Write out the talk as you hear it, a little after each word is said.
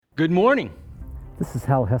Good morning This is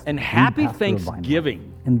Hal Hester, and lead happy pastor of Vineland,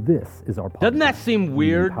 Thanksgiving. and this is our podcast. Doesn't that seem The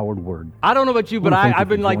weird? Empowered Word. I don't know about you, but Well, thank you I've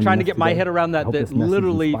been for like joining trying to us get my today. head around I that hope this message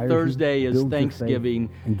literally inspires you, Thursday is builds your faith, Thanksgiving.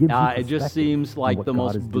 and gives you It just perspective seems on like what the God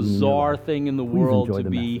most is doing in your bizarre life. thing in the Please world enjoy to the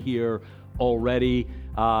be message. here already.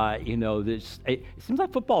 It seems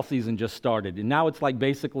like football season just started, and now it's like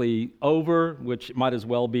basically over, which might as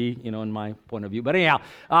well be, in my point of view. But anyhow,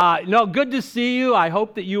 no, good to see you. I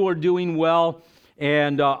hope that you are doing well.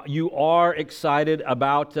 And you are excited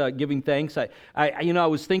about giving thanks. I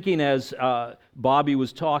was thinking as Bobby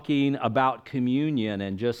was talking about communion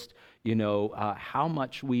and just, how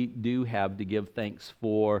much we do have to give thanks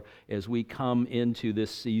for as we come into this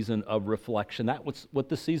season of reflection. That's what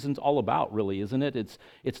the season's all about, really, isn't it?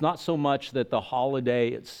 It's not so much that the holiday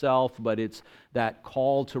itself, but it's that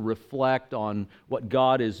call to reflect on what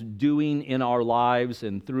God is doing in our lives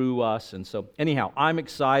and through us. And so, anyhow, I'm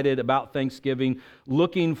excited about Thanksgiving,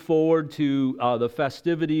 looking forward to the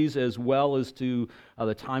festivities as well as to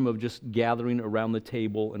the time of just gathering around the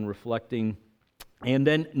table and reflecting. And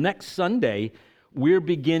then next Sunday, we're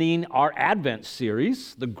beginning our Advent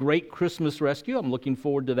series, The Great Christmas Rescue. I'm looking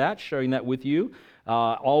forward to that, sharing that with you.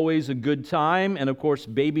 Always a good time. And of course,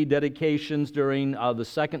 baby dedications during the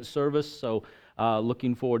second service. So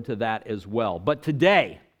looking forward to that as well. But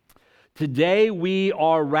today we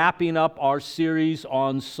are wrapping up our series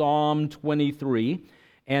on Psalm 23.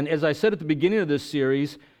 And as I said at the beginning of this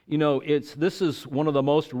series, this is one of the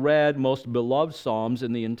most read, most beloved Psalms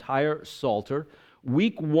in the entire Psalter.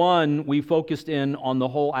 Week 1, we focused in on the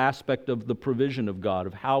whole aspect of the provision of God,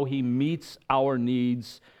 of how He meets our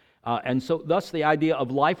needs. And so thus the idea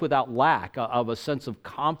of life without lack, of a sense of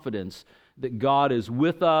confidence that God is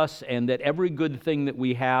with us and that every good thing that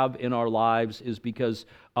we have in our lives is because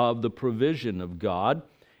of the provision of God.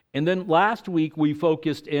 And then last week, we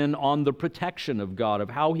focused in on the protection of God,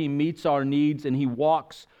 of how He meets our needs and He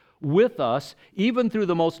walks with us, even through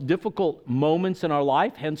the most difficult moments in our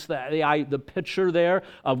life, hence the picture there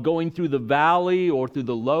of going through the valley or through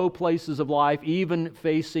the low places of life, even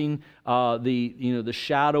facing the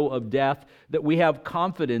shadow of death, that we have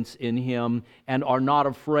confidence in Him and are not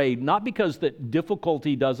afraid, not because that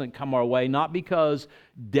difficulty doesn't come our way, not because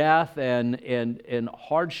death and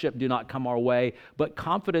hardship do not come our way, but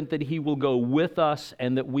confident that He will go with us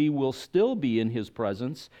and that we will still be in His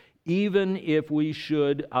presence, even if we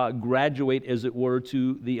should graduate, as it were,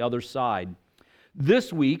 to the other side.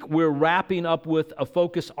 This week, we're wrapping up with a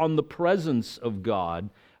focus on the presence of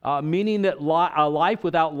God, meaning that a life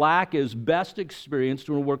without lack is best experienced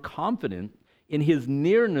when we're confident in His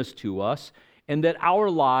nearness to us, and that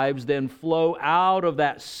our lives then flow out of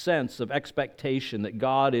that sense of expectation that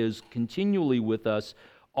God is continually with us,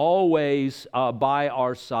 always by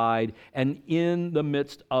our side and in the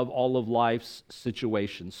midst of all of life's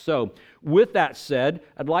situations. So, with that said,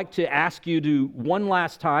 I'd like to ask you to, one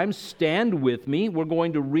last time, stand with me. We're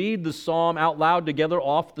going to read the psalm out loud together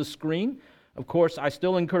off the screen. Of course, I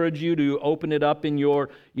still encourage you to open it up in your,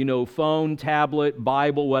 phone, tablet,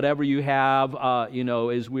 Bible, whatever you have,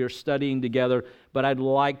 as we're studying together. But I'd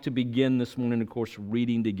like to begin this morning, of course,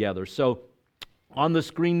 reading together. So, on the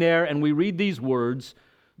screen there, and we read these words: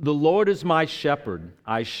 "The Lord is my shepherd,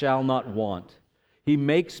 I shall not want. He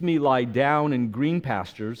makes me lie down in green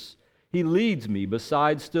pastures. He leads me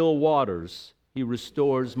beside still waters. He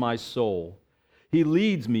restores my soul. He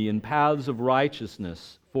leads me in paths of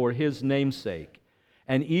righteousness for His name's sake.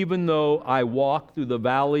 And even though I walk through the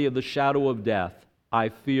valley of the shadow of death, I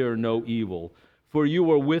fear no evil. For You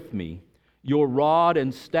are with me. Your rod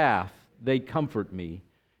and staff, they comfort me.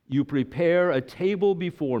 You prepare a table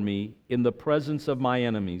before me in the presence of my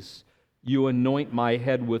enemies. You anoint my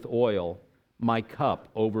head with oil. My cup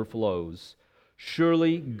overflows.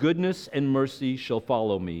 Surely goodness and mercy shall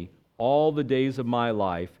follow me all the days of my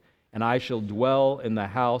life, and I shall dwell in the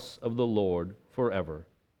house of the Lord forever."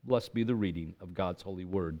 Blessed be the reading of God's holy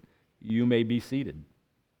word. You may be seated.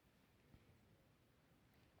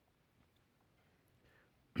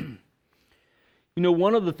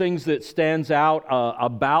 One of the things that stands out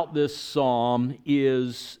about this psalm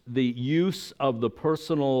is the use of the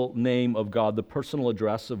personal name of God, the personal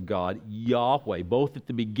address of God, Yahweh, both at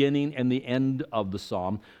the beginning and the end of the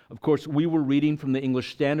psalm. Of course, we were reading from the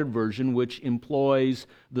English Standard Version, which employs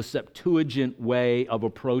the Septuagint way of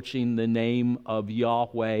approaching the name of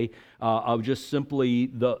Yahweh, of just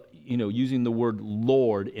simply using the word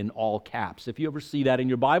Lord in all caps. If you ever see that in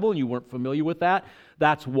your Bible and you weren't familiar with that,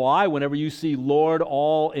 that's why whenever you see Lord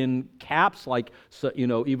all in caps, like, so,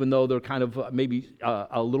 even though they're kind of maybe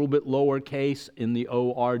a little bit lowercase in the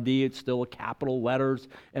O-R-D, it's still a capital letters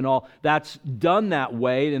and all. That's done that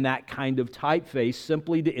way in that kind of typeface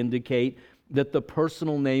simply to indicate that the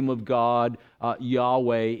personal name of God,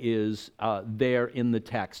 Yahweh, is there in the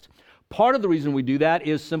text. Part of the reason we do that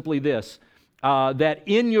is simply this, that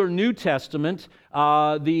in your New Testament,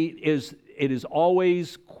 it is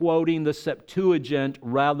always quoting the Septuagint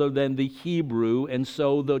rather than the Hebrew, and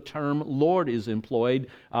so the term Lord is employed.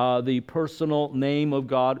 The personal name of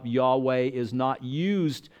God, Yahweh, is not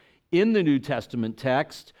used in the New Testament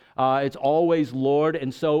text. It's always Lord,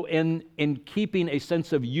 and so in keeping a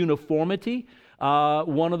sense of uniformity,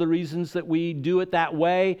 one of the reasons that we do it that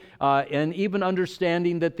way, and even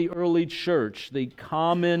understanding that the early church, the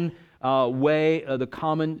common way, the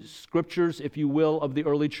common scriptures, if you will, of the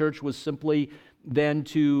early church was simply then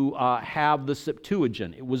to have the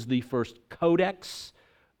Septuagint. It was the first codex,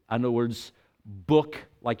 in other words, book,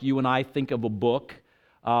 like you and I think of a book,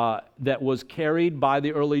 that was carried by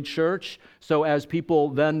the early church. So as people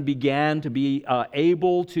then began to be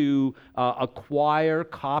able to acquire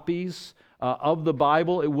copies of the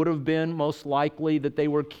Bible, it would have been most likely that they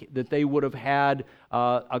would have had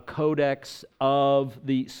a codex of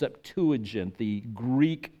the Septuagint, the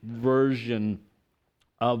Greek version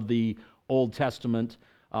of the Old Testament,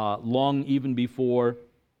 long even before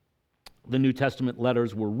the New Testament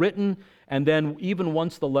letters were written. And then even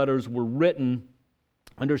once the letters were written,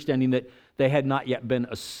 understanding that they had not yet been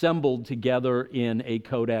assembled together in a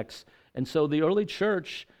codex. And so the early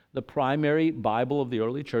church, the primary Bible of the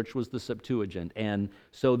early church was the Septuagint. And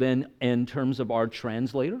so then in terms of our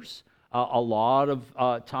translators, a lot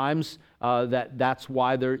of times that's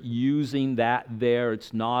why they're using that there.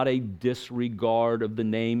 It's not a disregard of the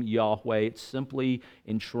name Yahweh. It's simply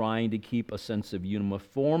in trying to keep a sense of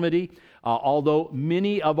uniformity. Although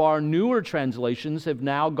many of our newer translations have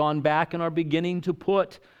now gone back and are beginning to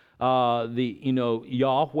put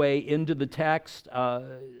Yahweh into the text.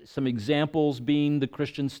 Some examples being the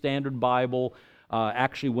Christian Standard Bible.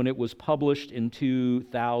 Actually, when it was published in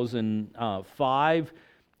 2005,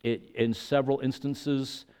 it, in several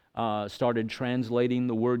instances, started translating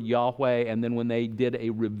the word Yahweh, and then when they did a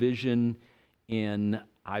revision in,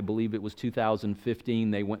 I believe it was 2015,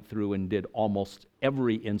 they went through and did almost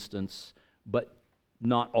every instance, but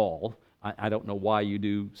not all. I don't know why you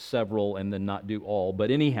do several and then not do all, but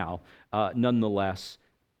anyhow, nonetheless,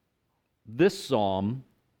 this psalm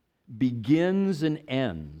begins and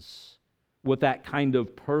ends with that kind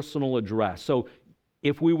of personal address. So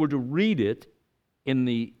if we were to read it in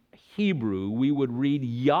the Hebrew, we would read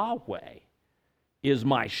Yahweh is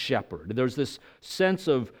my shepherd. There's this sense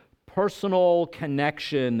of personal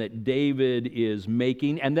connection that David is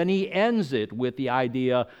making, and then he ends it with the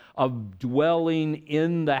idea of dwelling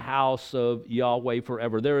in the house of Yahweh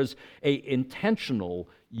forever. There is an intentional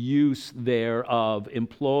use there of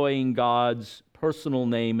employing God's personal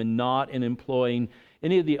name and not in employing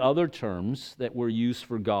any of the other terms that were used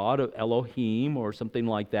for God, Elohim or something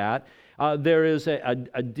like that. There is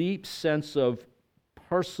a deep sense of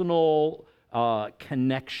personal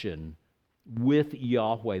connection with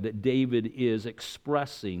Yahweh that David is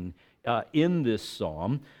expressing in this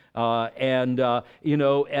psalm, and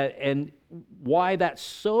why that's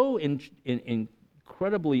so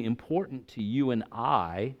incredibly important to you and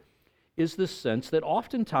I is the sense that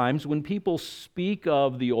oftentimes when people speak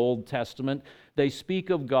of the Old Testament, they speak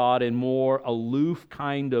of God in more aloof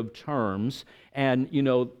kind of terms, and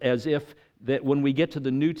as if that when we get to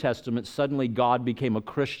the New Testament, suddenly God became a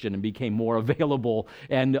Christian and became more available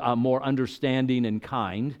and more understanding and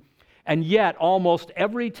kind. And yet, almost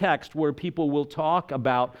every text where people will talk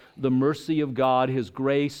about the mercy of God, His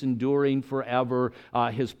grace enduring forever,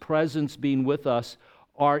 His presence being with us,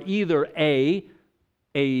 are either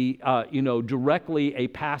directly a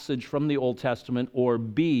passage from the Old Testament, or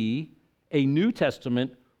B, a New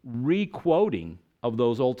Testament re-quoting of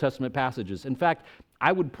those Old Testament passages. In fact,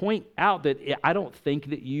 I would point out that I don't think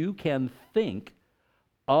that you can think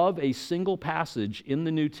of a single passage in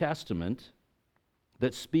the New Testament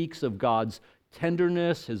that speaks of God's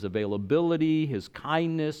tenderness, His availability, His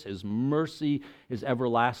kindness, His mercy, His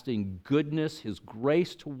everlasting goodness, His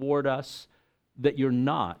grace toward us, that you're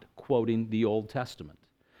not quoting the Old Testament.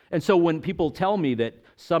 And so when people tell me that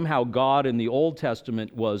somehow God in the Old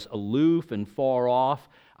Testament was aloof and far off,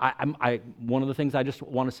 one of the things I just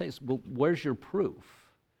want to say is, well, where's your proof?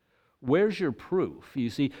 where's your proof? You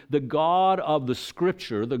see, the God of the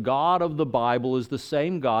Scripture, the God of the Bible, is the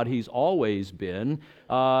same God He's always been,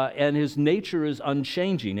 and His nature is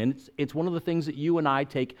unchanging. And it's one of the things that you and I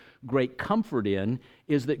take great comfort in,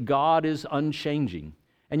 is that God is unchanging.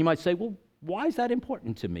 And you might say, well, why is that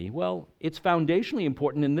important to me? Well, it's foundationally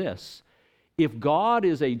important in this. If God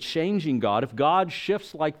is a changing God, if God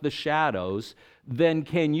shifts like the shadows, then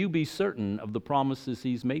can you be certain of the promises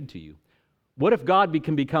He's made to you? What if God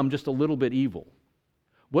can become just a little bit evil?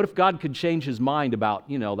 What if God could change His mind about,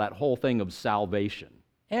 that whole thing of salvation?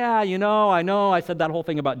 Yeah, I know I said that whole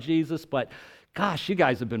thing about Jesus, but gosh, you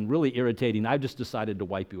guys have been really irritating. I've just decided to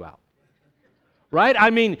wipe you out. Right? I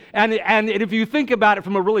mean, and if you think about it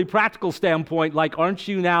from a really practical standpoint, aren't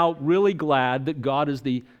you now really glad that God is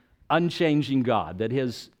the unchanging God, that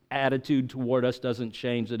His attitude toward us doesn't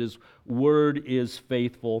change, that His word is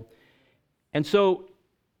faithful? And so,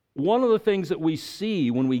 one of the things that we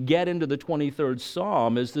see when we get into the 23rd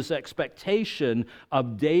Psalm is this expectation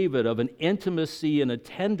of David of an intimacy and a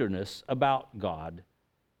tenderness about God,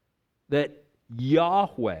 that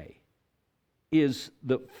Yahweh is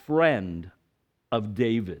the friend of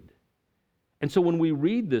David. And so when we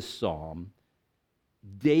read this psalm,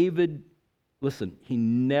 David, listen, he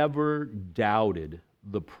never doubted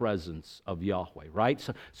the presence of Yahweh, right?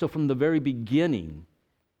 So from the very beginning,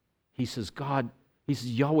 he says,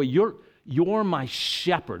 Yahweh, you're my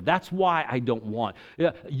shepherd. That's why I don't want.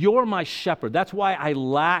 You're my shepherd. That's why I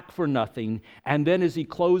lack for nothing. And then as he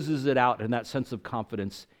closes it out in that sense of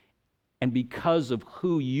confidence, and because of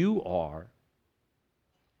who you are,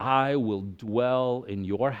 I will dwell in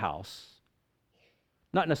your house,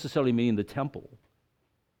 not necessarily meaning the temple,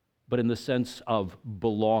 but in the sense of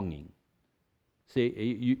belonging.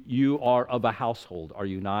 See, you are of a household, are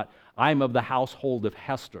you not? I'm of the household of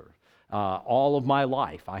Hester. All of my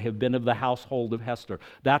life, I have been of the household of Hester.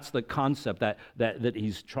 That's the concept that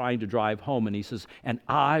he's trying to drive home. And he says, and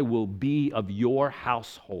I will be of your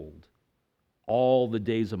household all the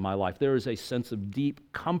days of my life. There is a sense of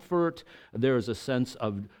deep comfort. There is a sense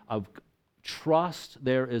of trust.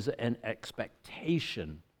 There is an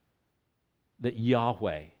expectation that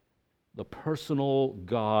Yahweh, the personal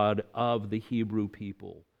God of the Hebrew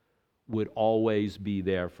people, would always be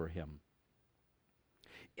there for him.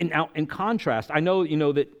 And now, in contrast, I know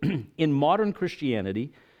that in modern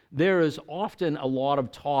Christianity, there is often a lot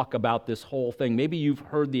of talk about this whole thing. Maybe you've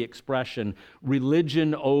heard the expression relationship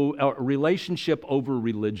over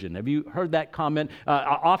religion. Have you heard that comment?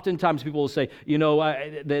 Oftentimes people will say,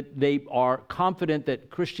 that they are confident that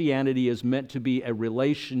Christianity is meant to be a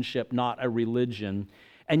relationship, not a religion.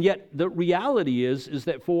 And yet the reality is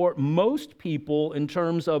that for most people, in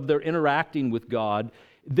terms of their interacting with God,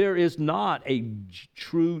 there is not a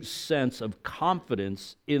true sense of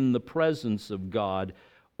confidence in the presence of God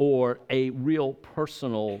or a real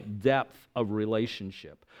personal depth of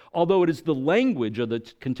relationship. Although it is the language of the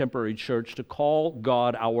contemporary church to call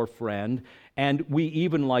God our friend, and we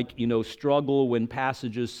even struggle when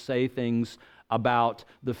passages say things about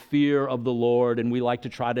the fear of the Lord, and we like to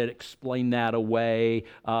try to explain that away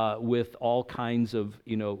with all kinds of,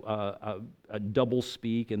 double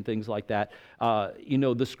speak and things like that.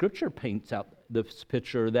 The Scripture paints out this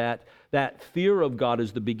picture that fear of God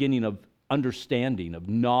is the beginning of understanding, of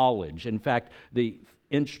knowledge. In fact, the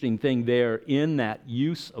interesting thing there in that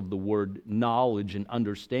use of the word knowledge and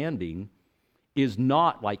understanding is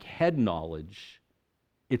not like head knowledge,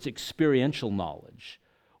 it's experiential knowledge.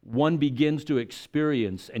 One begins to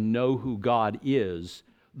experience and know who God is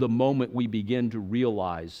the moment we begin to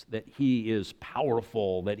realize that He is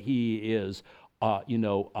powerful, that He is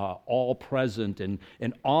all present and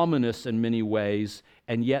ominous in many ways,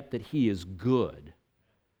 and yet that He is good.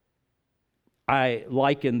 I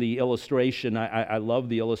liken the illustration, I love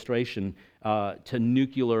the illustration, to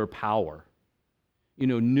nuclear power.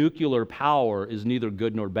 Nuclear power is neither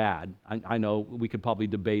good nor bad. I know we could probably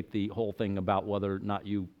debate the whole thing about whether or not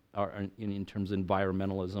you are in terms of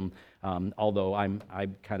environmentalism, although I'm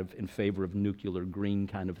kind of in favor of nuclear green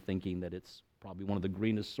kind of thinking, that it's probably one of the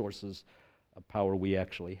greenest sources of power we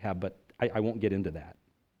actually have, but I won't get into that.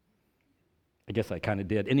 I guess I kind of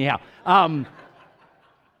did. Anyhow,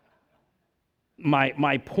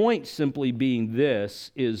 my point simply being this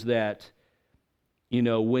is that,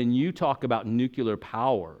 when you talk about nuclear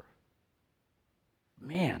power,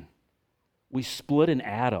 man, we split an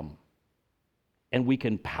atom and we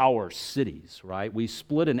can power cities, right? We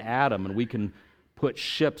split an atom and we can put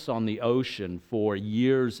ships on the ocean for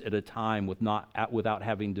years at a time without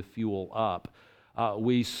having to fuel up.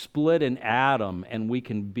 We split an atom and we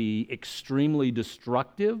can be extremely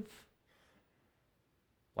destructive,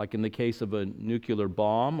 like in the case of a nuclear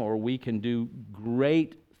bomb, or we can do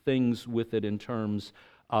great things with it in terms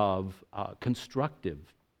of constructive.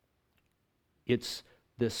 It's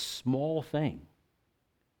this small thing,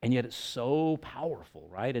 and yet it's so powerful,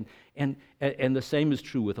 right? And the same is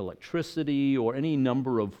true with electricity or any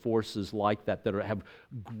number of forces like that have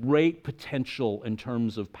great potential in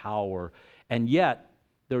terms of power, and yet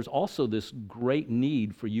there's also this great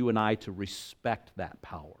need for you and I to respect that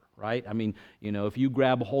power, right? I mean, if you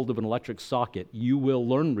grab a hold of an electric socket, you will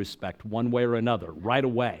learn respect one way or another right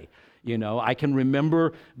away. I can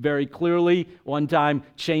remember very clearly one time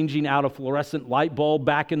changing out a fluorescent light bulb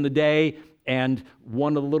back in the day, and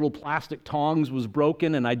one of the little plastic tongs was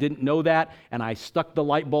broken, and I didn't know that, and I stuck the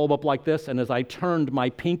light bulb up like this, and as I turned, my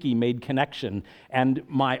pinky made connection, and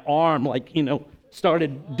my arm,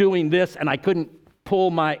 started doing this, and I couldn't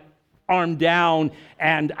pull my arm down,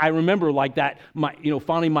 and I remember like that,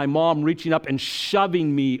 finally my mom reaching up and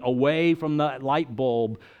shoving me away from the light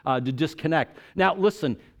bulb to disconnect. Now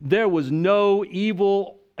listen, there was no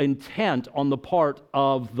evil intent on the part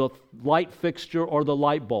of the light fixture or the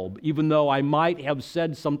light bulb, even though I might have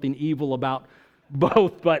said something evil about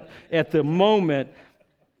both, but at the moment,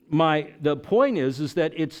 the point is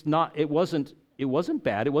that it wasn't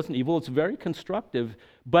bad, it wasn't evil, it's very constructive,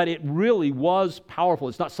 but it really was powerful.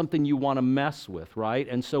 It's not something you want to mess with, right?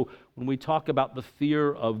 And so when we talk about the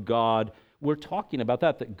fear of God, we're talking about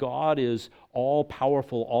that God is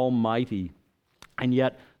all-powerful, almighty, and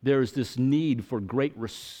yet there's this need for great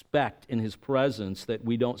respect in His presence, that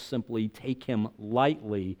we don't simply take Him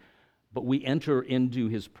lightly, but we enter into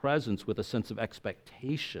His presence with a sense of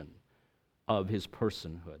expectation of His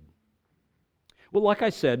personhood. Well, like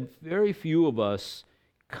I said, very few of us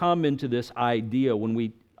come into this idea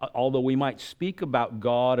although we might speak about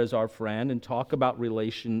God as our friend and talk about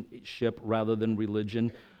relationship rather than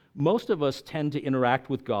religion, most of us tend to interact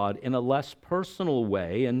with God in a less personal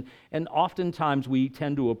way, and oftentimes we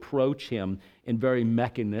tend to approach Him in very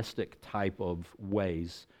mechanistic type of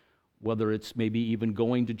ways. Whether it's maybe even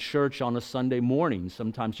going to church on a Sunday morning,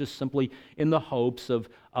 sometimes just simply in the hopes of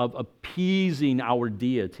appeasing our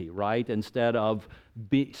deity, right? Instead of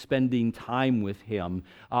spending time with Him.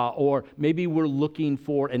 Or maybe we're looking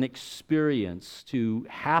for an experience to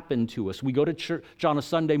happen to us. We go to church on a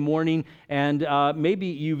Sunday morning, and maybe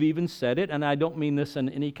you've even said it, and I don't mean this in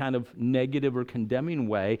any kind of negative or condemning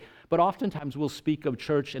way, but oftentimes we'll speak of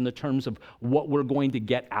church in the terms of what we're going to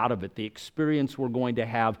get out of it, the experience we're going to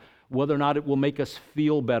have, whether or not it will make us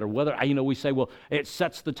feel better, whether, we say, well, it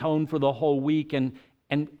sets the tone for the whole week, and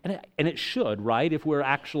it should, right, if we're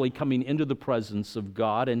actually coming into the presence of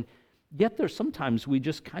God, and yet there's sometimes we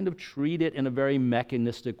just kind of treat it in a very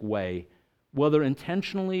mechanistic way, whether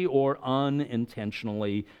intentionally or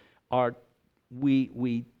unintentionally.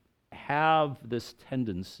 We have this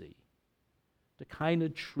tendency to kind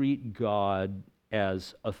of treat God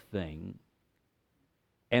as a thing,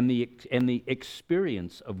 and the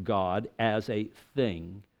experience of God as a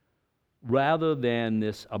thing, rather than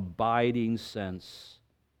this abiding sense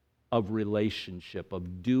of relationship,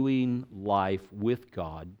 of doing life with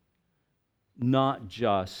God, not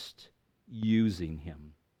just using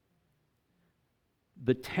Him.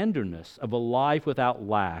 The tenderness of a life without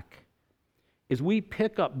lack, as we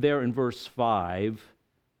pick up there in verse 5,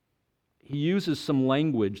 he uses some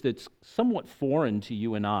language that's somewhat foreign to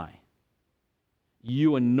you and I.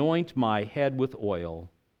 You anoint my head with oil,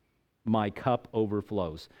 my cup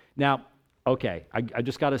overflows. Now, okay, I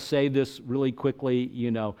just got to say this really quickly.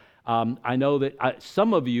 I know that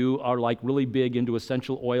some of you are like really big into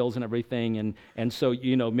essential oils and everything, and so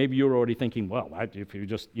maybe you're already thinking, well, if you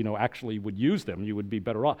just actually would use them, you would be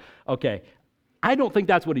better off. Okay, I don't think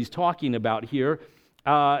that's what he's talking about here.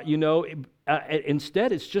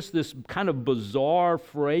 Instead, it's just this kind of bizarre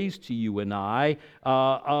phrase to you and I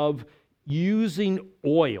of using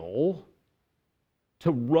oil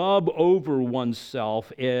to rub over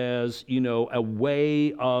oneself as, a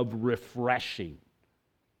way of refreshing.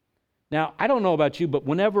 Now, I don't know about you, but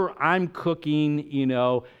whenever I'm cooking,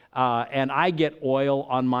 and I get oil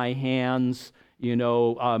on my hands,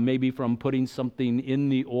 maybe from putting something in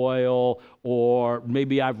the oil, or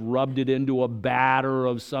maybe I've rubbed it into a batter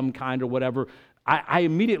of some kind or whatever, I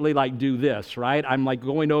immediately do this, right? I'm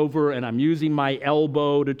going over and I'm using my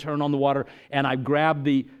elbow to turn on the water, and I grab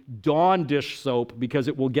the Dawn dish soap because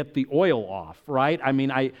it will get the oil off, right?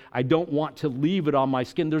 I don't want to leave it on my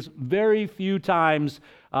skin. There's very few times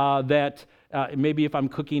that maybe if I'm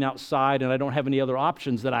cooking outside and I don't have any other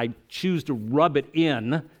options that I choose to rub it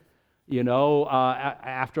in,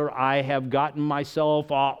 after I have gotten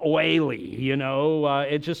myself oily,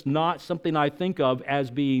 it's just not something I think of as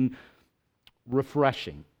being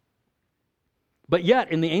refreshing. But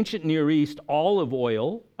yet, in the ancient Near East, olive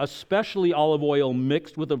oil, especially olive oil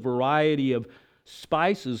mixed with a variety of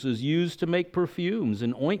spices, is used to make perfumes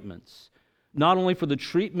and ointments, not only for the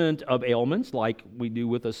treatment of ailments like we do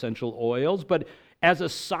with essential oils, but as a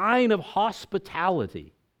sign of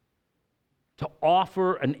hospitality to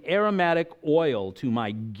offer an aromatic oil to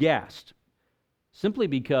my guest, simply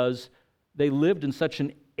because they lived in such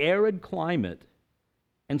an arid climate.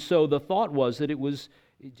 And so the thought was that it was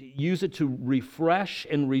use it to refresh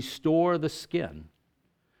and restore the skin.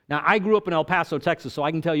 Now, I grew up in El Paso, Texas, so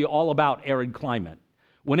I can tell you all about arid climate.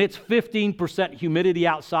 When it's 15% humidity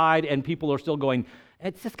outside and people are still going,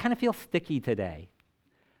 it just kind of feels sticky today.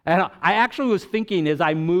 And I actually was thinking as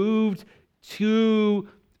I moved to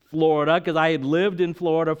Florida, because I had lived in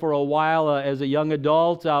Florida for a while as a young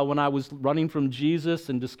adult when I was running from Jesus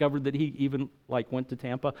and discovered that he even went to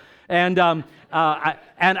Tampa, so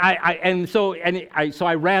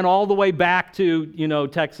I ran all the way back to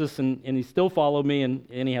Texas, and he still followed me. And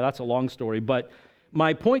anyhow, that's a long story. But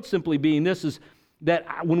my point simply being this is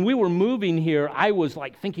that when we were moving here, I was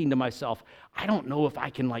thinking to myself, I don't know if I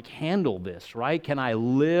can handle this, right? Can I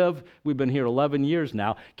live? We've been here 11 years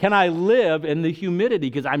now. Can I live in the humidity?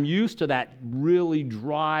 Because I'm used to that really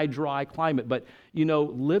dry climate. But,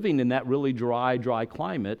 living in that really dry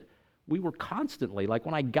climate, we were constantly,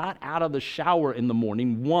 when I got out of the shower in the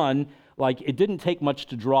morning, it didn't take much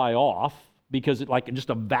to dry off because it just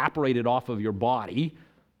evaporated off of your body.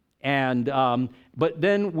 And but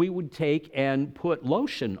then we would take and put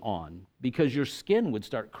lotion on because your skin would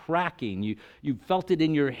start cracking. You felt it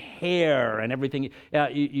in your hair and everything.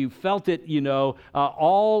 You felt it,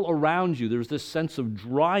 all around you. There's this sense of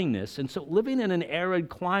dryness. And so living in an arid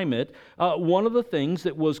climate, one of the things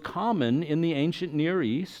that was common in the ancient Near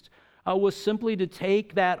East was simply to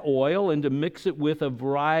take that oil and to mix it with a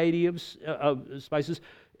variety of spices,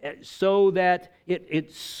 so that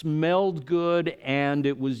it smelled good and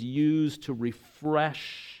it was used to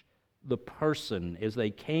refresh the person as they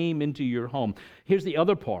came into your home. Here's the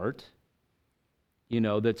other part,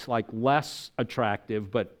 that's less attractive,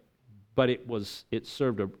 but it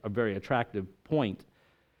served a very attractive point.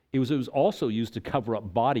 It was also used to cover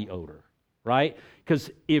up body odor, right? Because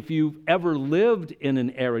if you've ever lived in an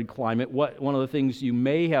arid climate, one of the things you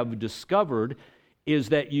may have discovered is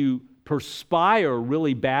that you perspire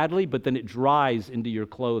really badly, but then it dries into your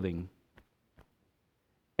clothing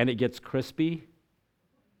and it gets crispy.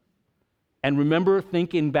 And remember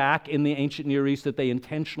thinking back in the ancient Near East that they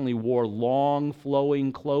intentionally wore long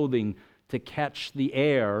flowing clothing to catch the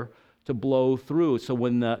air to blow through. So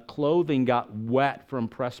when the clothing got wet from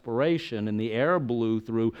perspiration and the air blew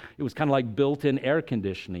through, it was kind of like built-in air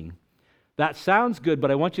conditioning. That sounds good, but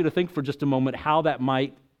I want you to think for just a moment how that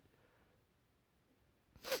might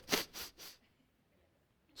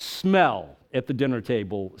smell at the dinner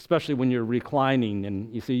table, especially when you're reclining,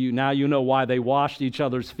 and now you know why they washed each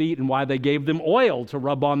other's feet and why they gave them oil to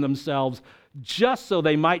rub on themselves, just so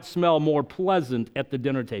they might smell more pleasant at the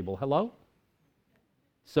dinner table. Hello?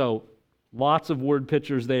 So, lots of word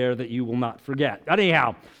pictures there that you will not forget.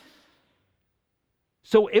 Anyhow,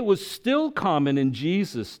 so it was still common in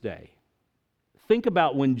Jesus' day. Think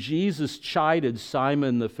about when Jesus chided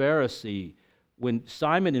Simon the Pharisee, when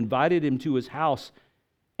Simon invited him to his house,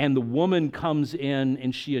 and the woman comes in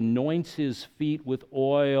and she anoints his feet with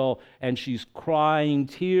oil, and she's crying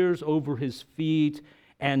tears over his feet,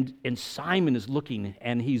 and Simon is looking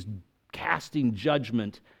and he's casting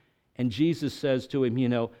judgment. And Jesus says to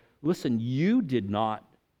him, listen, you did not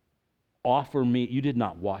you did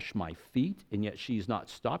not wash my feet, and yet she's not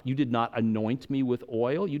stopped. You did not anoint me with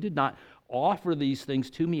oil. You did not offer these things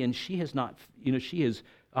to me, and she has not, she has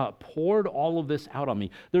poured all of this out on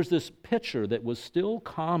me. There's this picture that was still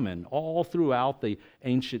common all throughout the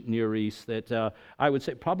ancient Near East that I would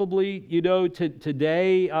say probably,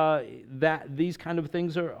 today that these kind of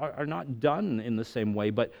things are not done in the same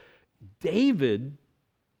way. But David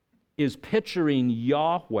is picturing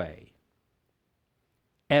Yahweh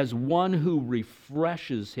as one who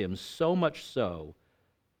refreshes him, so much so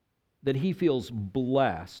that he feels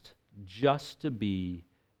blessed just to be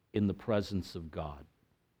in the presence of God.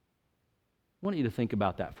 I want you to think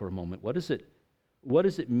about that for a moment. What does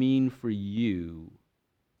it mean for you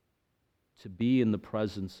to be in the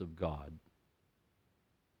presence of God?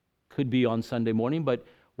 Could be on Sunday morning, but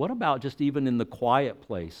what about just even in the quiet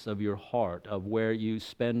place of your heart, of where you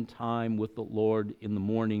spend time with the Lord in the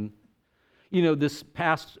morning? This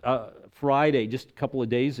past Friday, just a couple of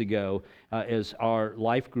days ago, as our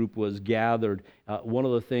life group was gathered, one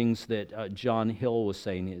of the things that John Hill was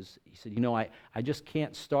saying is, he said, I just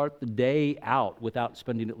can't start the day out without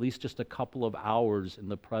spending at least just a couple of hours in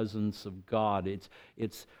the presence of God.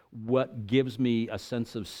 It's what gives me a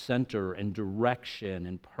sense of center and direction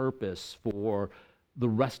and purpose for the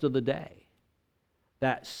rest of the day.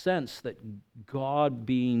 That sense that God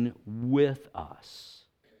being with us.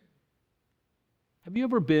 Have you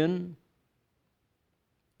ever been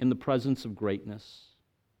in the presence of greatness?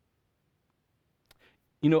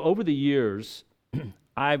 Over the years,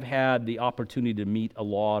 I've had the opportunity to meet a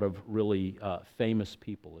lot of really famous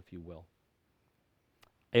people, if you will.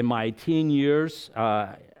 In my teen years,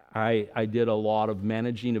 I did a lot of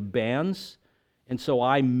managing of bands, and so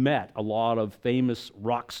I met a lot of famous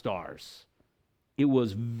rock stars. It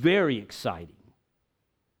was very exciting.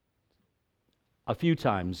 A few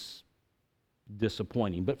times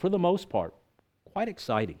disappointing, but for the most part, quite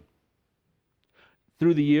exciting.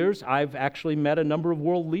 Through the years, I've actually met a number of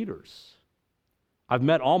world leaders. I've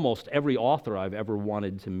met almost every author I've ever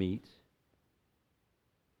wanted to meet.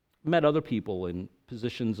 Met other people in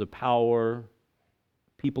positions of power,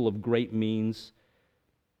 people of great means.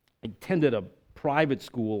 I attended a private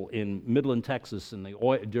school in Midland, Texas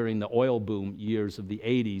during the oil boom years of the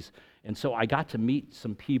 80s, and so I got to meet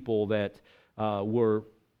some people that were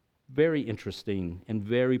very interesting and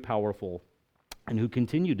very powerful, and who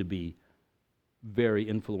continue to be very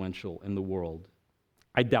influential in the world.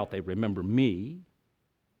 I doubt they remember me,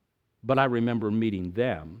 but I remember meeting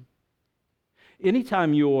them.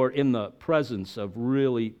 Anytime you're in the presence of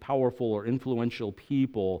really powerful or influential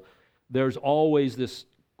people, there's always this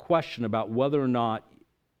question about whether or not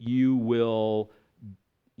you will,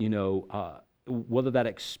 whether that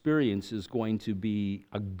experience is going to be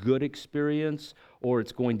a good experience or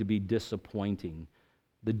it's going to be disappointing.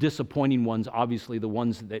 The disappointing ones, obviously, the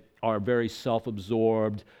ones that are very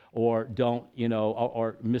self-absorbed or don't,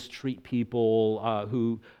 or mistreat people,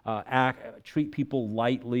 who treat people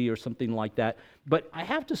lightly or something like that. But I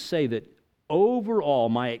have to say that overall,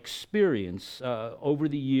 my experience over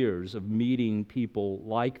the years of meeting people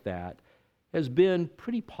like that has been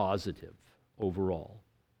pretty positive overall.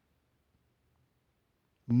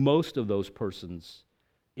 Most of those persons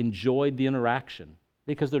enjoyed the interaction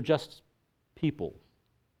because they're just people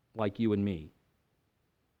like you and me.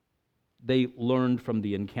 They learned from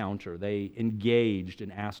the encounter. They engaged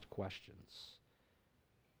and asked questions.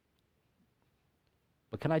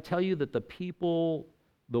 But can I tell you that the people,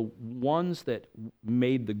 the ones that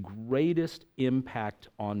made the greatest impact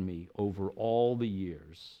on me over all the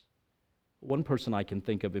years, one person I can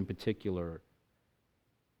think of in particular,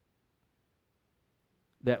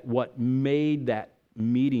 that what made that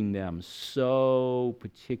meeting them so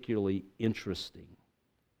particularly interesting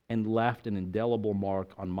and left an indelible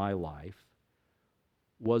mark on my life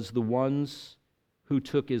was the ones who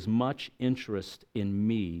took as much interest in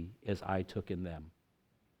me as I took in them.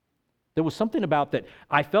 There was something about that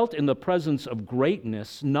I felt in the presence of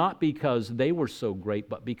greatness, not because they were so great,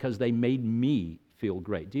 but because they made me feel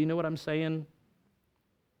great. Do you know what I'm saying?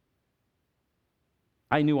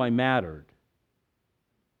 I knew I mattered.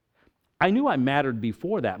 I knew I mattered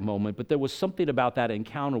before that moment, but there was something about that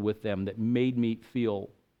encounter with them that made me feel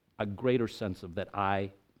a greater sense of that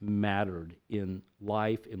I mattered in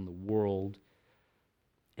life, in the world.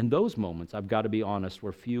 And those moments, I've got to be honest,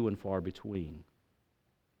 were few and far between.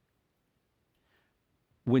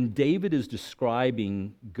 When David is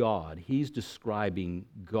describing God, he's describing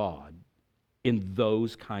God in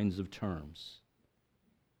those kinds of terms.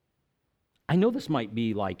 I know this might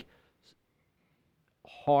be like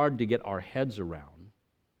hard to get our heads around,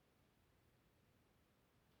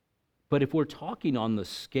 but if we're talking on the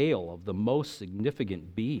scale of the most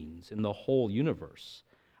significant beings in the whole universe,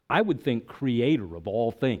 I would think creator of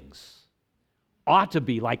all things ought to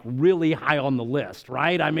be like really high on the list,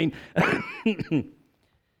 right? I mean,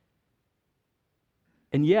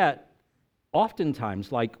 and yet,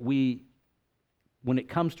 oftentimes, when it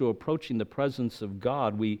comes to approaching the presence of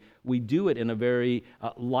God, we do it in a very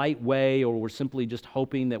light way, or we're simply just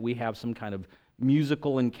hoping that we have some kind of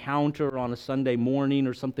musical encounter on a Sunday morning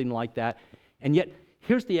or something like that. And yet,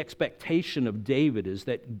 here's the expectation of David, is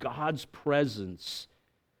that God's presence,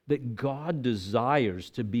 that God desires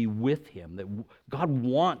to be with him, that God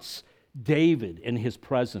wants David in his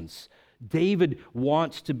presence. David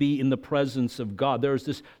wants to be in the presence of God. There's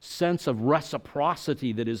this sense of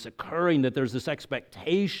reciprocity that is occurring, that there's this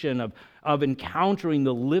expectation of encountering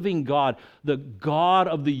the living God, the God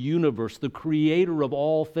of the universe, the creator of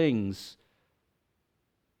all things,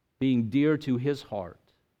 being dear to his heart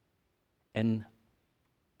and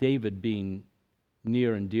David being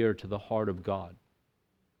near and dear to the heart of God.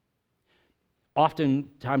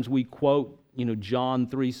 Oftentimes we quote, John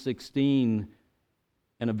 3:16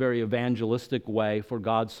 in a very evangelistic way, for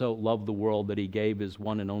God so loved the world that he gave his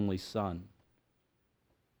one and only Son.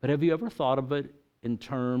 But have you ever thought of it in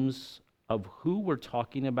terms of who we're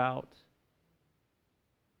talking about?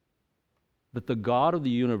 That the God of the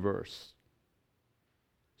universe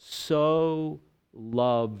so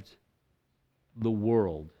loved the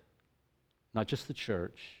world, not just the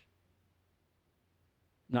church,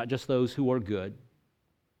 not just those who are good,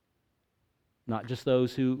 not just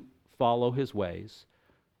those who follow his ways,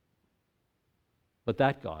 but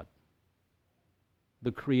that God,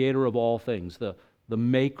 the creator of all things, the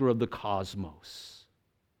maker of the cosmos,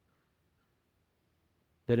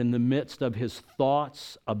 that in the midst of his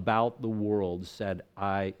thoughts about the world said,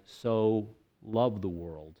 I so love the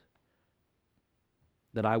world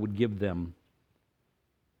that I would give them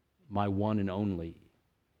my one and only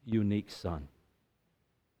unique Son.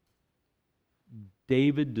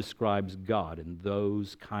 David describes God in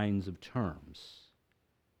those kinds of terms.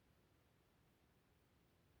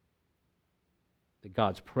 That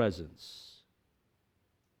God's presence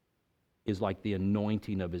is like the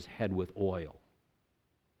anointing of his head with oil.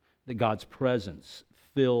 That God's presence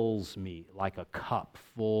fills me like a cup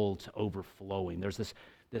full to overflowing. There's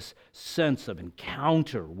this sense of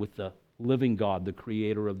encounter with the living God, the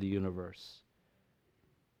creator of the universe.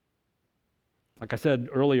 Like I said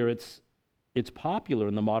earlier, it's popular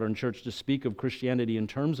in the modern church to speak of Christianity in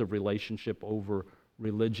terms of relationship over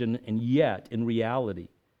religion, and yet, in reality,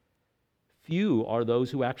 few are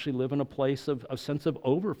those who actually live in a place of a sense of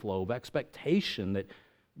overflow, of expectation that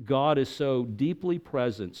God is so deeply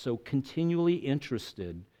present, so continually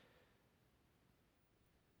interested,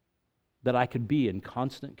 that I could be in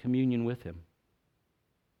constant communion with him,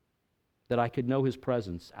 that I could know his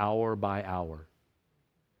presence hour by hour.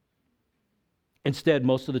 Instead,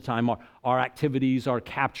 most of the time, our activities are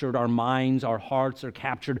captured, our minds, our hearts are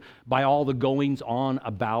captured by all the goings on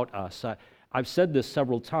about us. I've said this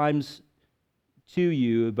several times to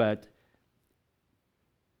you, but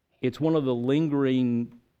it's one of the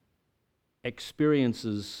lingering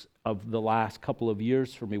experiences of the last couple of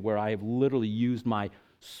years for me where I have literally used my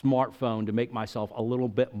smartphone to make myself a little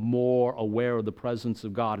bit more aware of the presence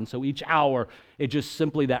of God. And so each hour, it's just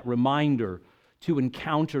simply that reminder to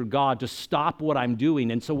encounter God, to stop what I'm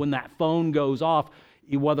doing. And so when that phone goes off,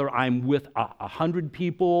 whether I'm with 100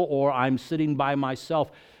 people or I'm sitting by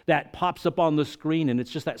myself, that pops up on the screen, and it's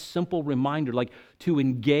just that simple reminder, like to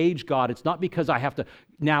engage God. It's not because I have to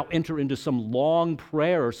now enter into some long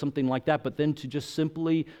prayer or something like that, but then to just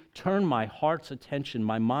simply turn my heart's attention,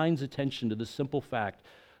 my mind's attention to the simple fact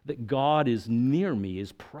that God is near me,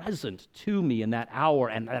 is present to me in that hour,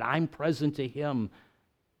 and that I'm present to him,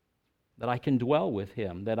 that I can dwell with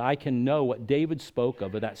him, that I can know what David spoke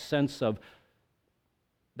of that sense of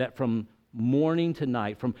that from morning to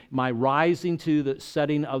night, from my rising to the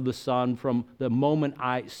setting of the sun, from the moment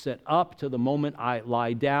I sit up to the moment I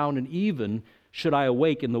lie down, and even should I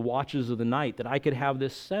awake in the watches of the night, that I could have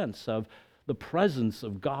this sense of the presence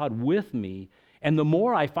of God with me. And the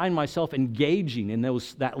more I find myself engaging in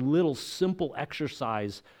that little simple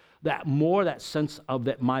exercise, that more that sense of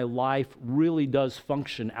that my life really does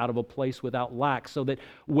function out of a place without lack, so that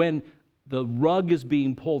when the rug is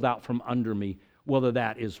being pulled out from under me, whether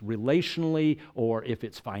that is relationally or if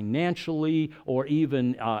it's financially or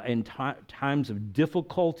even in times of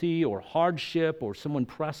difficulty or hardship or someone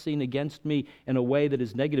pressing against me in a way that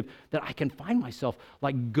is negative, that I can find myself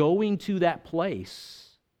like going to that place.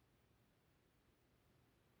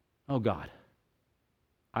 Oh God,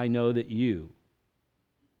 I know that you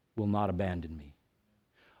will not abandon me.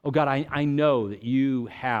 Oh God, I know that you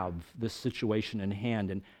have this situation in hand,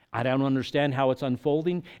 and I don't understand how it's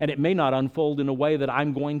unfolding, and it may not unfold in a way that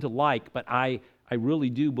I'm going to like, but I really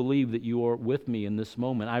do believe that you are with me in this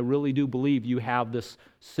moment. I really do believe you have this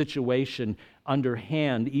situation under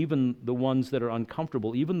hand, even the ones that are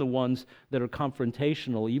uncomfortable, even the ones that are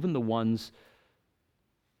confrontational, even the ones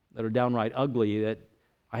that are downright ugly, that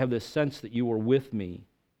I have this sense that you are with me,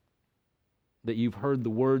 that you've heard the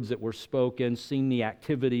words that were spoken, seen the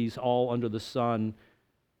activities all under the sun,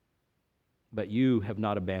 but you have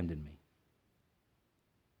not abandoned me.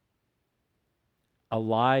 A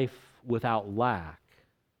life without lack.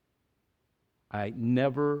 I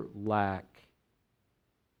never lack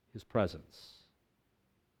his presence.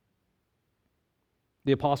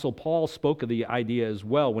 The Apostle Paul spoke of the idea as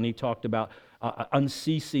well when he talked about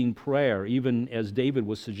unceasing prayer, even as David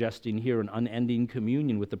was suggesting here, an unending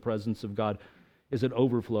communion with the presence of God as it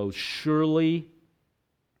overflows. Surely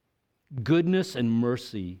Goodness and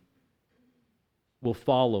mercy will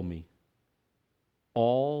follow me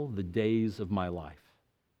all the days of my life,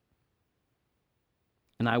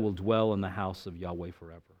 and I will dwell in the house of Yahweh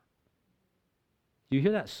forever. Do you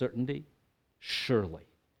hear that certainty? Surely.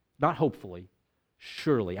 Not hopefully.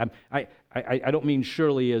 Surely. I don't mean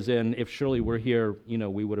surely as in if surely were here,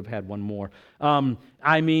 we would have had one more.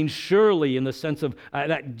 I mean surely in the sense of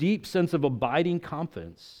that deep sense of abiding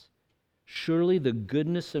confidence. Surely the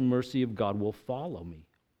goodness and mercy of God will follow me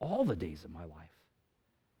all the days of my life.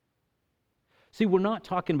 See, we're not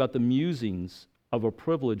talking about the musings of a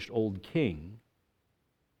privileged old king.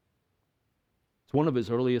 It's one of his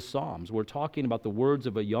earliest psalms. We're talking about the words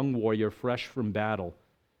of a young warrior fresh from battle.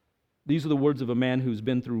 These are the words of a man who's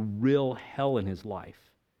been through real hell in his life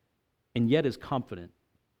and yet is confident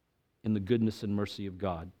in the goodness and mercy of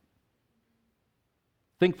God.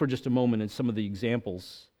 Think for just a moment in some of the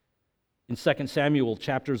examples. In 2 Samuel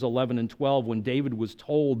chapters 11 and 12, when David was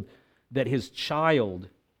told that his child,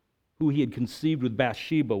 who he had conceived with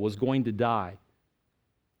Bathsheba, was going to die,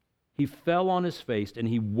 he fell on his face and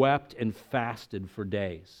he wept and fasted for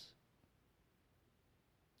days.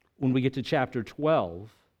 When we get to chapter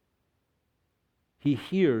 12, he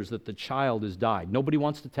hears that the child has died. Nobody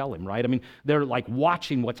wants to tell him, right? I mean, they're like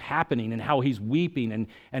watching what's happening and how he's weeping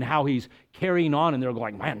and how he's carrying on, and they're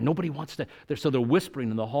going, man, nobody wants to. So they're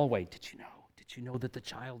whispering in the hallway, Did you know that the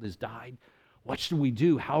child has died? What should we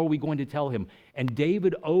do? How are we going to tell him? And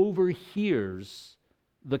David overhears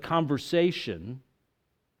the conversation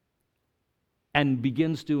and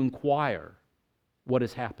begins to inquire what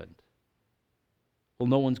has happened. Well,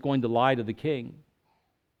 no one's going to lie to the king.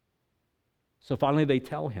 So finally they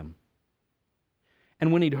tell him.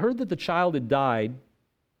 And when he'd heard that the child had died,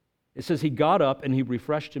 it says he got up and he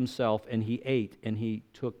refreshed himself and he ate and he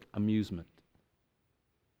took amusement.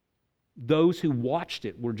 Those who watched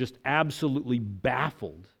it were just absolutely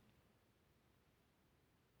baffled.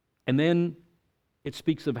 And then it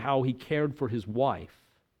speaks of how he cared for his wife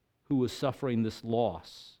who was suffering this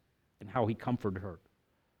loss and how he comforted her.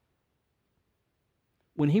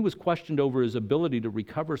 When he was questioned over his ability to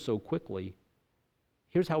recover so quickly,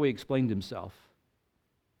 here's how he explained himself.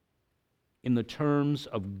 In the terms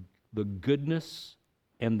of the goodness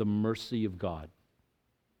and the mercy of God.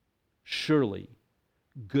 Surely,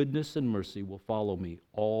 goodness and mercy will follow me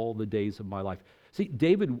all the days of my life. See,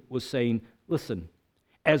 David was saying, listen,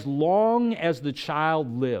 as long as the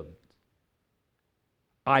child lived,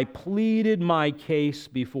 I pleaded my case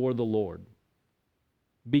before the Lord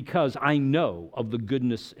because I know of the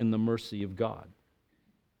goodness and the mercy of God.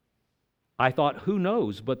 I thought, who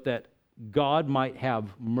knows but that God might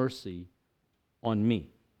have mercy on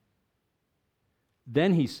me.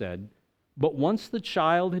 Then he said, but once the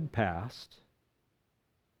child had passed,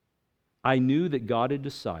 I knew that God had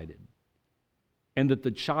decided and that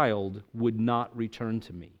the child would not return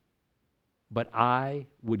to me, but I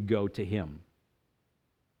would go to him.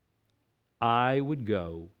 I would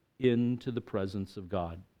go into the presence of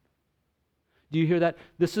God. Do you hear that?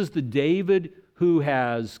 This is the David who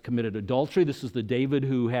has committed adultery. This is the David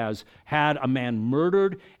who has had a man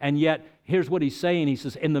murdered. And yet, here's what he's saying. He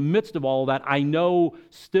says, in the midst of all of that, I know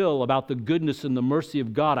still about the goodness and the mercy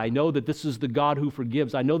of God. I know that this is the God who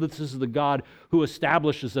forgives. I know that this is the God who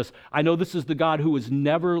establishes us. I know this is the God who has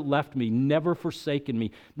never left me, never forsaken me,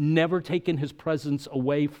 never taken his presence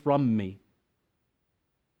away from me.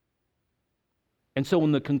 And so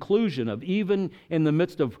in the conclusion of even in the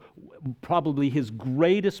midst of probably his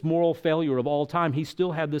greatest moral failure of all time, he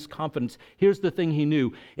still had this confidence. Here's the thing he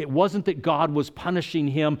knew. It wasn't that God was punishing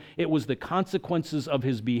him. It was the consequences of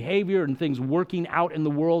his behavior and things working out in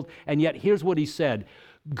the world. And yet here's what he said.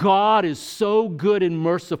 God is so good and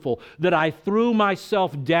merciful that I threw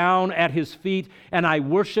myself down at his feet and I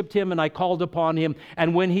worshiped him and I called upon him.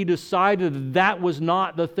 And when he decided that was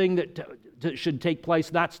not the thing that should take place,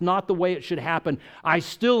 that's not the way it should happen, I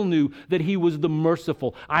still knew that he was the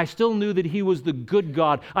merciful. I still knew that he was the good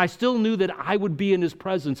God. I still knew that I would be in his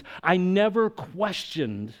presence. I never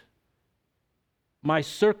questioned my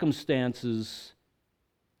circumstances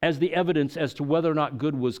as the evidence as to whether or not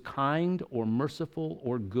good was kind or merciful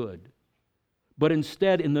or good. But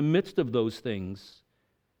instead, in the midst of those things,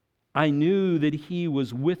 I knew that he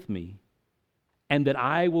was with me and that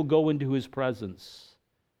I will go into his presence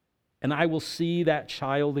and I will see that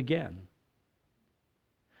child again.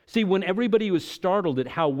 See, when everybody was startled at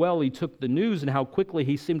how well he took the news and how quickly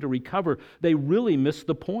he seemed to recover, they really missed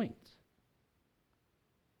the point.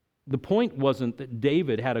 The point wasn't that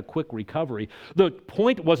David had a quick recovery. The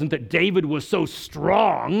point wasn't that David was so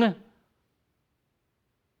strong.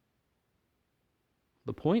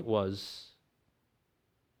 The point was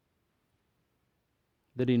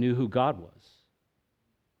that he knew who God was.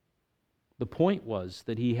 The point was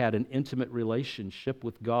that he had an intimate relationship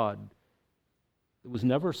with God that was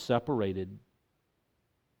never separated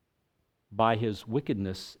by his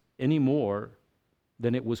wickedness any more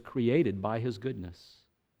than it was created by his goodness.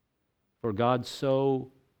 For God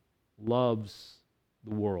so loves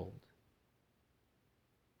the world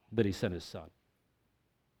that he sent his Son.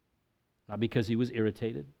 Not because he was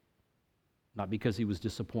irritated, not because he was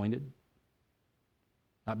disappointed,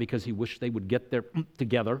 not because he wished they would get their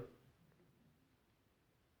together.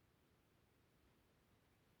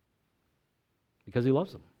 Because he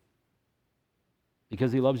loves them.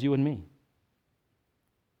 Because he loves you and me.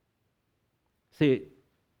 See,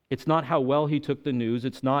 it's not how well he took the news.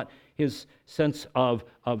 It's not his sense of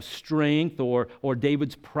strength or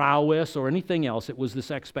David's prowess or anything else. It was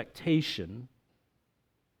this expectation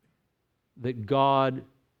that God,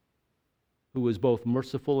 who is both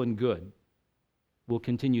merciful and good, will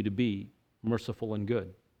continue to be merciful and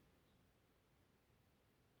good.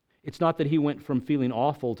 It's not that he went from feeling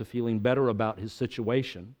awful to feeling better about his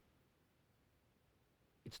situation.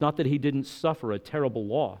 It's not that he didn't suffer a terrible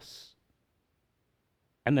loss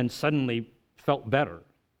and then suddenly felt better.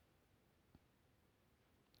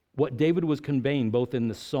 What David was conveying both in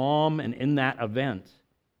the psalm and in that event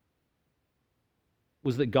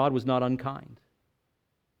was that God was not unkind,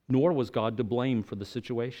 nor was God to blame for the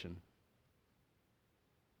situation.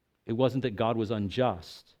 It wasn't that God was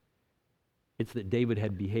unjust. It's that David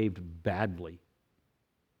had behaved badly,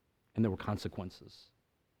 and there were consequences.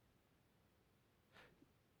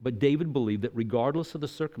 But David believed that regardless of the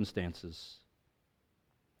circumstances,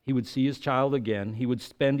 he would see his child again. He would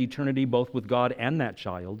spend eternity both with God and that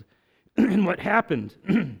child. And what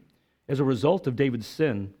happened as a result of David's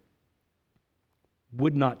sin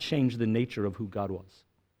would not change the nature of who God was.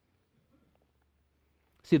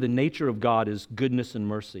 See, the nature of God is goodness and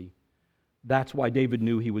mercy. That's why David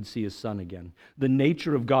knew he would see his son again. The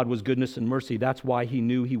nature of God was goodness and mercy. That's why he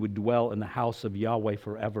knew he would dwell in the house of Yahweh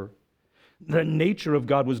forever. The nature of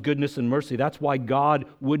God was goodness and mercy. That's why God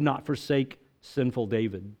would not forsake sinful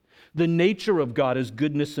David. The nature of God is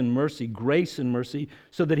goodness and mercy, grace and mercy,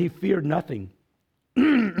 so that he feared nothing,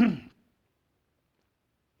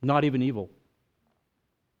 not even evil.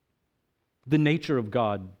 The nature of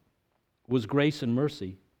God was grace and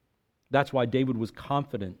mercy. That's why David was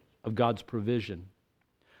confident of God's provision.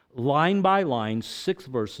 Line by line, 6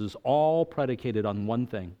 verses, all predicated on one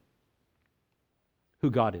thing: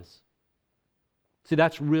 who God is. See,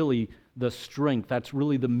 that's really the strength, that's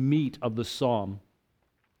really the meat of the psalm.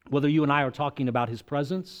 Whether you and I are talking about his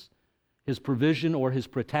presence, his provision, or his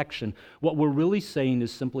protection, what we're really saying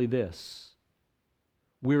is simply this: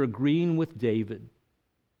 we're agreeing with David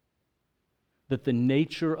that the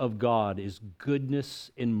nature of God is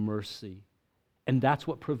goodness and mercy. And that's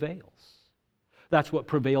what prevails. That's what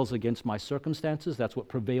prevails against my circumstances. That's what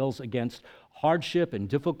prevails against hardship and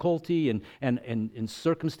difficulty and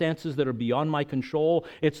circumstances that are beyond my control.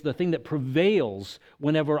 It's the thing that prevails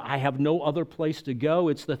whenever I have no other place to go.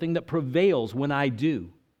 It's the thing that prevails when I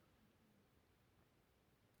do.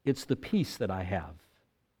 It's the peace that I have.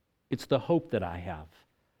 It's the hope that I have.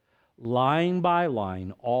 Line by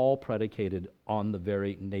line, all predicated on the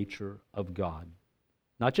very nature of God.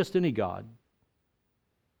 Not just any God,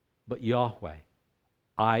 but Yahweh.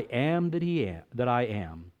 I am that I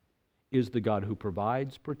am is the God who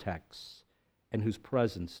provides, protects, and whose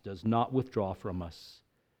presence does not withdraw from us,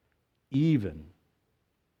 even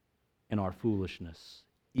in our foolishness,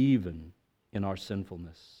 even in our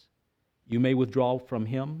sinfulness. You may withdraw from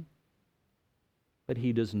him, but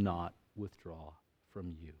he does not withdraw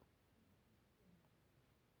from you.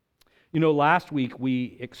 You know, last week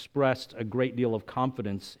we expressed a great deal of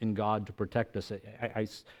confidence in God to protect us. I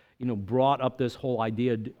brought up this whole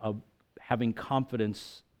idea of having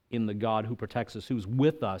confidence in the God who protects us, who's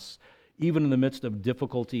with us, even in the midst of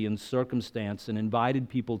difficulty and circumstance, and invited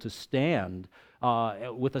people to stand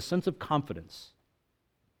with a sense of confidence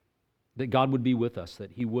that God would be with us,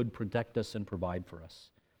 that he would protect us and provide for us.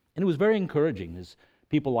 And it was very encouraging as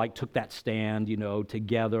people took that stand,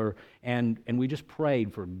 together, and we just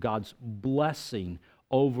prayed for God's blessing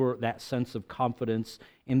over that sense of confidence.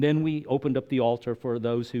 And then we opened up the altar for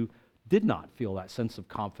those who did not feel that sense of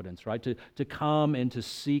confidence, right? To come and to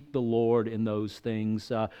seek the Lord in those things,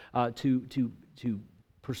 to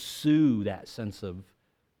pursue that sense of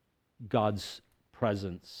God's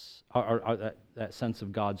presence, or that sense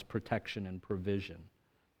of God's protection and provision.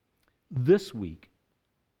 This week,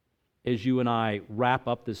 as you and I wrap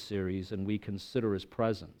up this series and we consider his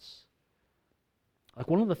presence,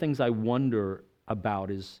 one of the things I wonder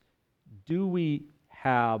about is, do we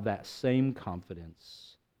have that same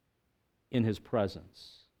confidence in His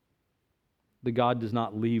presence. That God does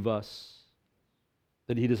not leave us,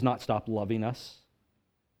 that He does not stop loving us,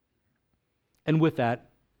 and with that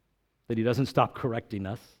He doesn't stop correcting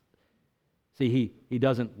us. See, He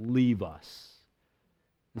doesn't leave us.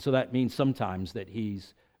 And so that means sometimes that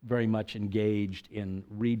He's very much engaged in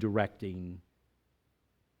redirecting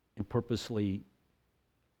and purposely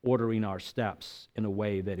ordering our steps in a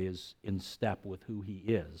way that is in step with who He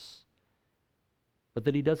is, but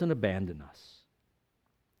that He doesn't abandon us.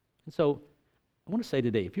 And so I want to say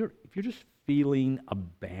today, if you're just feeling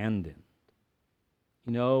abandoned,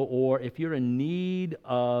 or if you're in need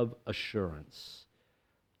of assurance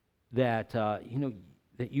that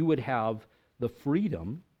that you would have the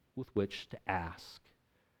freedom with which to ask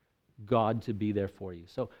God to be there for you.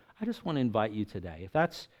 So I just want to invite you today, if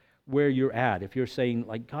that's where you're at, if you're saying,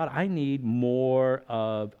 like, God, I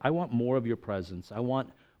want more of your presence. I want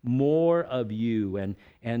more of you. And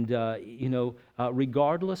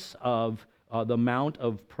regardless of the amount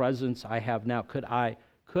of presence I have now, could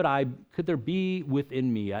there be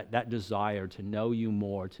within me that desire to know you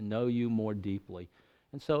more deeply?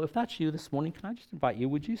 And so if that's you this morning, can I just invite you,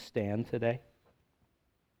 would you stand today?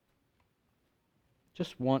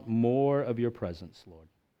 Just want more of your presence, Lord.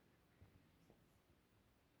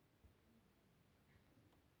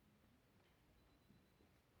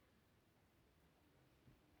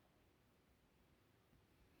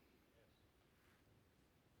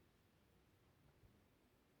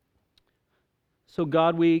 So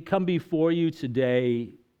God, we come before you today,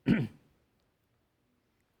 and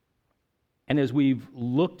as we've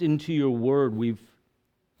looked into your word, we've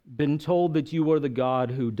been told that you are the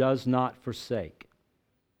God who does not forsake.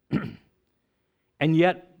 And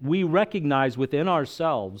yet we recognize within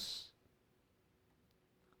ourselves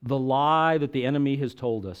the lie that the enemy has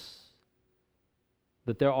told us,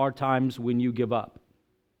 that there are times when you give up.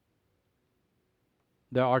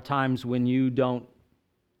 There are times when you don't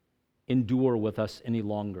endure with us any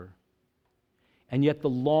longer. And yet the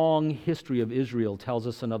long history of Israel tells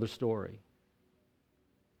us another story.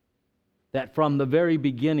 That from the very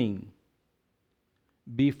beginning,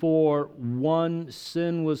 before one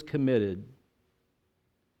sin was committed,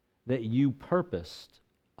 that you purposed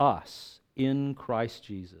us in Christ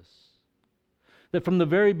Jesus. That from the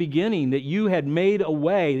very beginning, that you had made a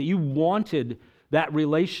way, that you wanted that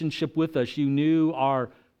relationship with us. You knew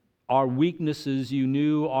our weaknesses, you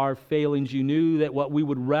knew our failings, you knew that what we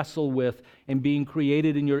would wrestle with and being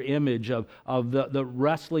created in your image of the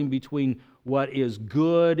wrestling between what is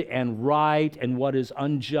good and right and what is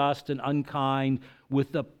unjust and unkind,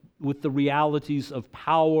 with the realities of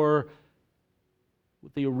power,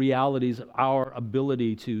 with the realities of our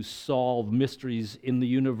ability to solve mysteries in the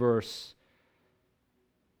universe.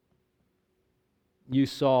 You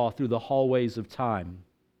saw through the hallways of time,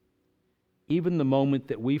 even the moment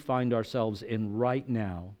that we find ourselves in right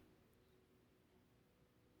now,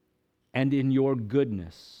 and in your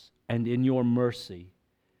goodness and in your mercy,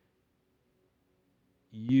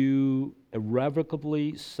 you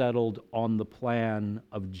irrevocably settled on the plan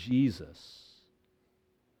of Jesus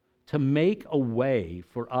to make a way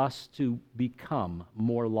for us to become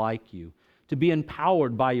more like you, to be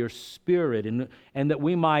empowered by your Spirit, and that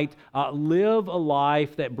we might live a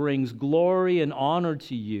life that brings glory and honor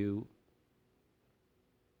to you,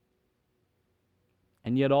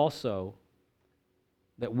 and yet also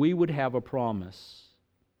that we would have a promise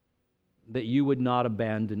that you would not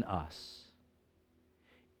abandon us.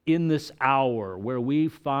 In this hour where we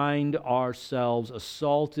find ourselves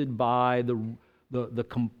assaulted by the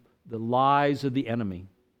lies of the enemy,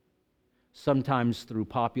 sometimes through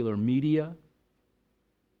popular media,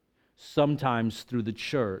 sometimes through the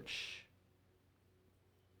church,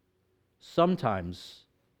 sometimes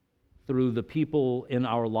through the people in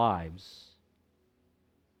our lives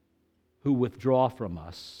who withdraw from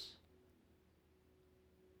us.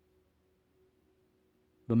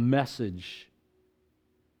 The message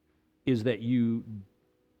is that you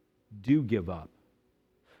do give up.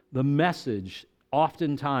 The message,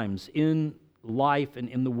 oftentimes in life and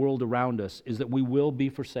in the world around us, is that we will be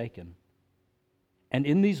forsaken. And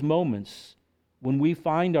in these moments, when we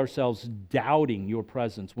find ourselves doubting your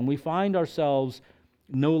presence, when we find ourselves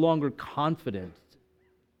no longer confident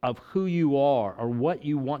of who you are or what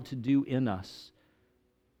you want to do in us,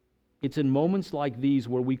 it's in moments like these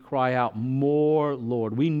where we cry out, more,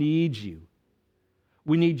 Lord. We need you.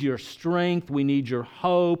 We need your strength. We need your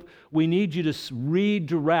hope. We need you to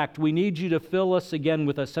redirect. We need you to fill us again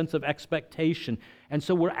with a sense of expectation. And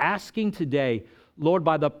so we're asking today, Lord,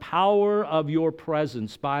 by the power of your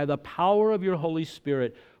presence, by the power of your Holy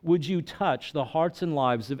Spirit, would you touch the hearts and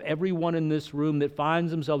lives of everyone in this room that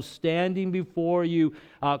finds themselves standing before you,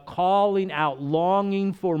 calling out,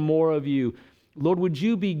 longing for more of you. Lord, would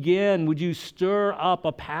you stir up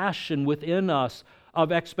a passion within us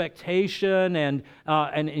of expectation and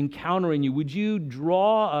encountering you? Would you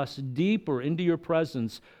draw us deeper into your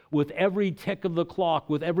presence with every tick of the clock,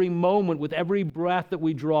 with every moment, with every breath that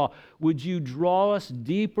we draw? Would you draw us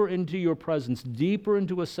deeper into your presence, deeper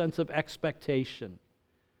into a sense of expectation?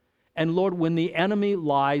 And Lord, when the enemy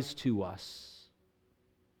lies to us,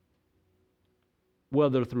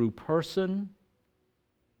 whether through person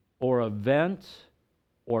or event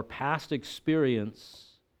or past experience,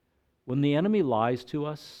 when the enemy lies to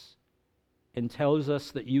us and tells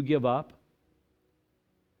us that you give up,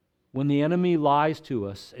 when the enemy lies to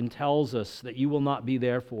us and tells us that you will not be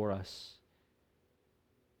there for us,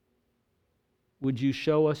 would you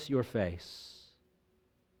show us your face?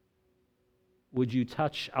 Would you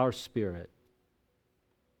touch our spirit?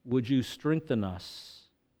 Would you strengthen us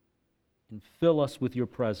and fill us with your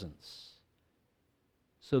presence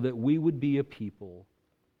so that we would be a people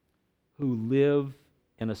who live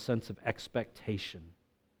in a sense of expectation,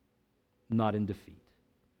 not in defeat?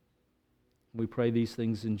 We pray these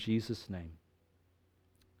things in Jesus' name.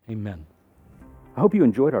 Amen. I hope you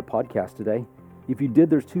enjoyed our podcast today. If you did,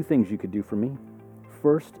 there's two things you could do for me.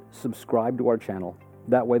 First, subscribe to our channel.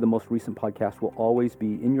 That way the most recent podcast will always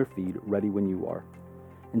be in your feed, ready when you are.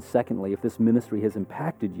 And secondly, if this ministry has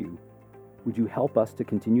impacted you, would you help us to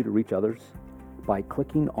continue to reach others by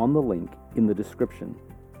clicking on the link in the description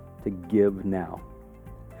to give now?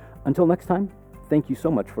 Until next time, thank you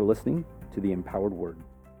so much for listening to the Empowered Word.